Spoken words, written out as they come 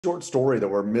short story that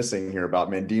we're missing here about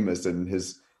Mandemus and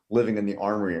his living in the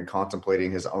armory and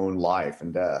contemplating his own life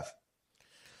and death.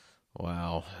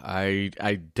 Wow.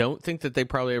 I don't think that they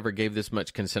probably ever gave this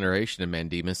much consideration to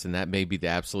Mandemus, and that may be the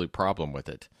absolute problem with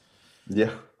it.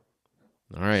 Yeah.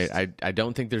 All right. I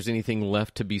don't think there's anything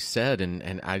left to be said,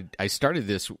 and I started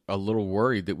this a little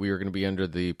worried that we were going to be under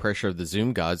the pressure of the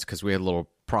Zoom gods because we had a little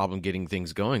problem getting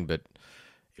things going, but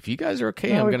if you guys are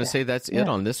okay, I'm going to say that's it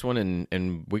on this one,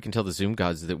 and we can tell the Zoom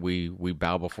gods that we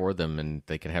bow before them and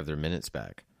they can have their minutes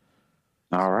back.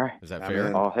 All right. Is that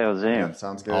fair? All hail Zoom. Yeah,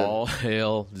 sounds good. All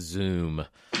hail Zoom.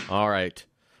 All right.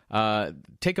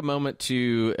 Take a moment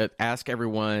to ask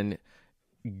everyone,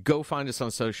 go find us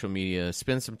on social media.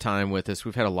 Spend some time with us.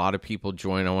 We've had a lot of people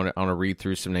join. I want to read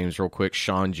through some names real quick.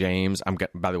 Sean James.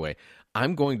 By the way,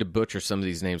 I'm going to butcher some of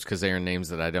these names because they are names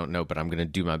that I don't know, but I'm going to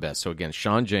do my best. So again,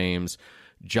 Sean James,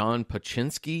 John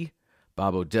Paczynski,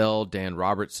 Bob Odell, Dan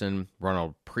Robertson,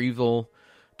 Ronald Preeville,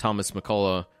 Thomas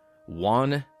McCullough,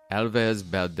 Juan Alves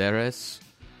Balderas,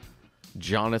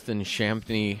 Jonathan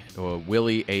Champney,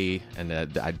 Willie A. and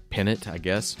I'd pin it, I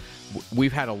guess.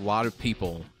 We've had a lot of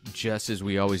people, just as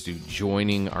we always do,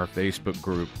 joining our Facebook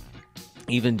group,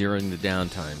 even during the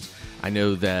downtimes. I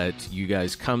know that you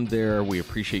guys come there. We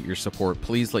appreciate your support.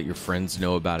 Please let your friends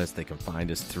know about us. They can find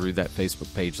us through that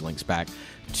Facebook page. Links back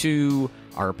to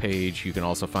our page. You can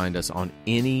also find us on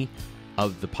any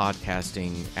of the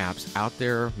podcasting apps out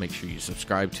there. Make sure you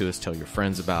subscribe to us. Tell your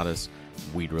friends about us.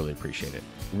 We'd really appreciate it.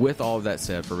 With all of that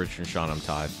said, for Richard and Sean, I'm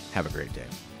Todd. Have a great day.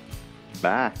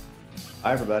 Bye.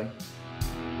 Bye, everybody.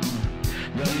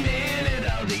 The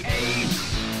minute of the Apes.